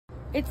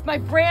It's my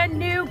brand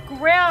new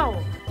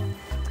grill.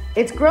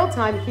 It's grill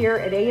time here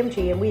at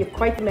AMG, and we have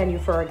quite the menu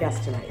for our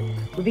guests tonight.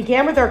 We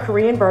began with our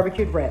Korean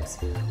barbecued ribs.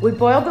 We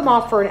boiled them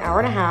off for an hour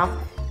and a half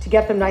to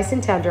get them nice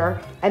and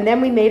tender, and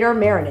then we made our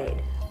marinade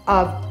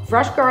of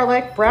fresh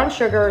garlic, brown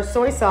sugar,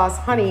 soy sauce,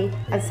 honey,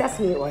 and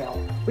sesame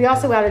oil. We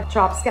also added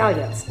chopped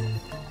scallions.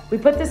 We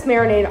put this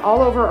marinade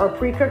all over our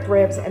pre-cooked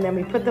ribs, and then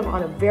we put them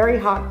on a very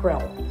hot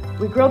grill.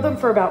 We grilled them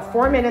for about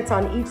 4 minutes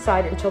on each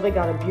side until they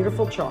got a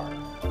beautiful char.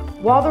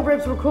 While the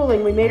ribs were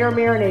cooling, we made our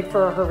marinade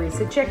for our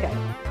harissa chicken.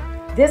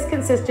 This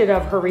consisted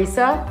of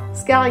harissa,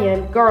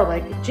 scallion,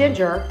 garlic,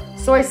 ginger,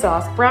 soy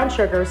sauce, brown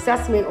sugar,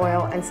 sesame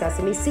oil, and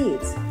sesame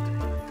seeds.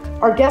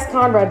 Our guest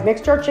Conrad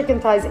mixed our chicken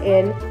thighs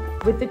in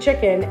with the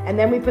chicken, and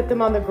then we put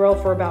them on the grill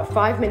for about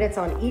 5 minutes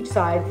on each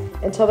side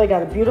until they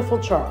got a beautiful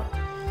char.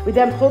 We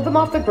then pulled them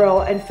off the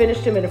grill and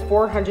finished them in a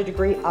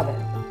 400-degree oven.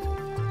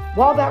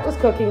 While that was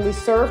cooking, we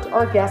served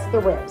our guests the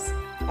ribs.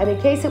 And in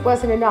case it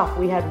wasn't enough,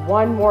 we had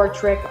one more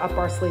trick up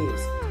our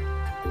sleeves.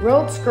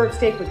 Grilled skirt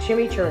steak with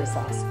chimichurri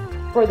sauce.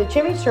 For the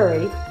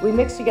chimichurri, we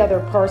mixed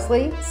together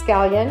parsley,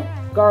 scallion,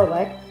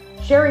 garlic,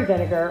 sherry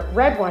vinegar,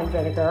 red wine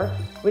vinegar.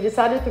 We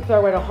decided to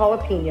throw in a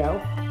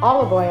jalapeno,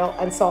 olive oil,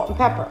 and salt and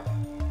pepper.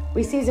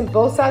 We seasoned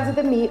both sides of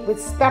the meat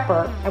with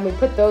pepper, and we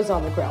put those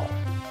on the grill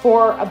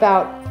for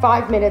about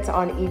 5 minutes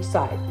on each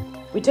side.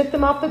 We took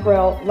them off the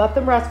grill, let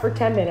them rest for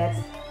 10 minutes,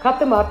 cut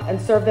them up,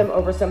 and served them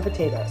over some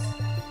potatoes.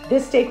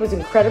 This steak was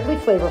incredibly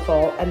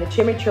flavorful, and the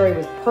chimichurri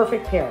was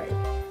perfect pairing.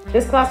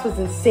 This class was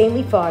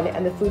insanely fun,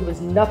 and the food was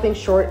nothing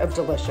short of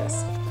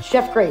delicious.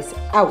 Chef Grace,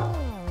 out.